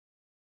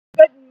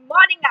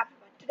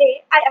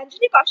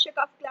Anjani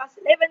of class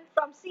 11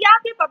 from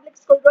CRPF Public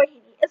School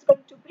Rohini is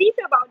going to brief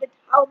you about it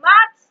how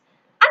maths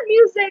and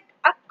music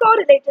are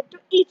correlated to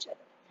each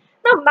other.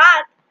 Now,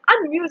 math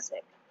and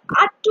music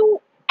are two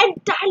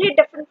entirely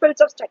different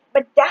fields of study,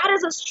 but there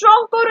is a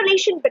strong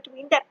correlation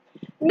between them.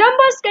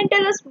 Numbers can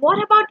tell us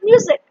more about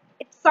music.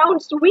 It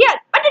sounds weird,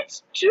 but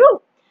it's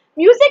true.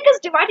 Music is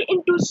divided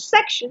into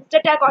sections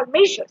that are called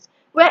measures,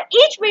 where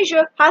each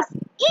measure has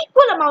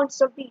equal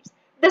amounts of beats.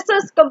 This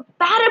is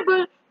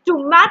comparable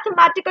to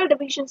mathematical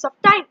divisions of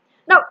time.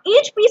 Now,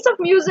 each piece of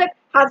music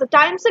has a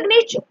time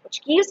signature,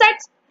 which gives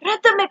its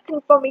rhythmic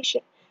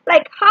information,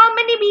 like how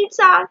many beats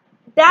are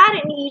there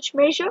in each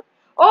measure.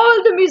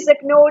 All the music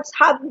notes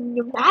have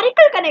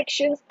numerical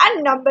connections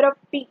and number of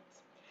beats.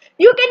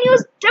 You can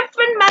use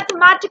different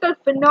mathematical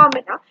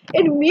phenomena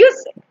in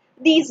music.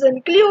 These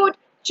include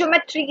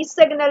geometry,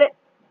 signal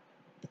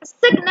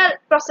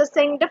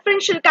processing,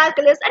 differential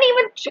calculus, and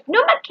even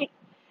trigonometry.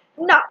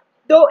 Now,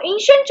 though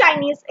ancient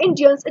Chinese,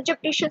 Indians,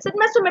 Egyptians, and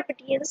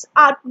Mesopotamians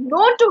are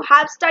known to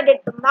have studied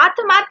the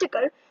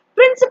mathematical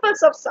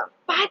principles of some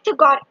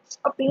Pythagoras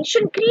of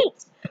ancient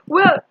Greece,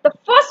 were the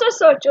first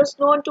researchers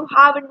known to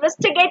have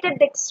investigated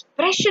the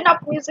expression of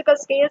musical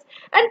scales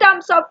in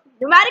terms of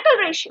numerical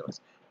ratios,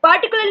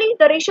 particularly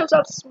the ratios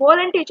of small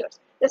integers.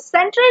 The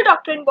central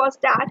doctrine was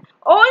that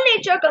all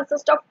nature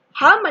consists of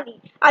harmony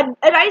and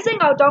arising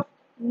out of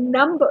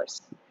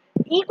numbers.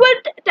 Equal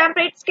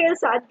temperate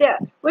scales are there,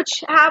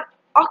 which have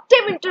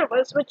octave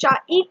intervals which are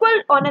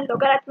equal on a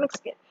logarithmic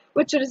scale,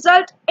 which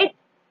result in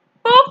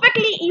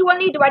perfectly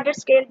evenly divided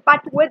scale,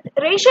 but with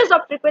ratios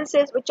of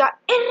frequencies which are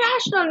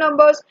irrational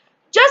numbers.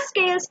 Just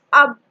scales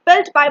are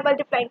built by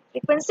multiplying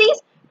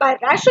frequencies. By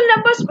rational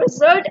numbers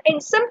result in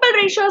simple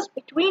ratios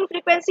between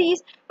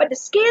frequencies, but the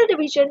scale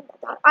division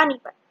that are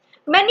uneven.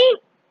 Many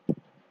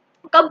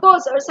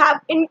composers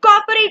have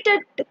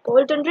incorporated the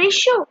golden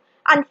ratio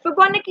and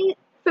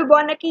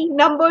Fibonacci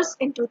numbers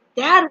into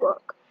their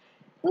work.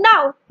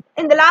 Now,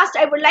 in the last,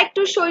 I would like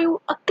to show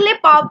you a clip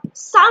of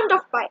Sound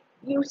of Pi.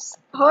 You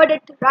heard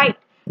it right.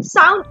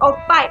 Sound of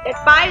Pi.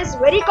 That pi is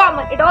very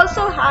common. It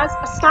also has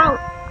a sound.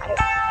 I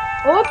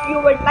hope you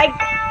would like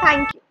it.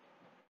 Thank you.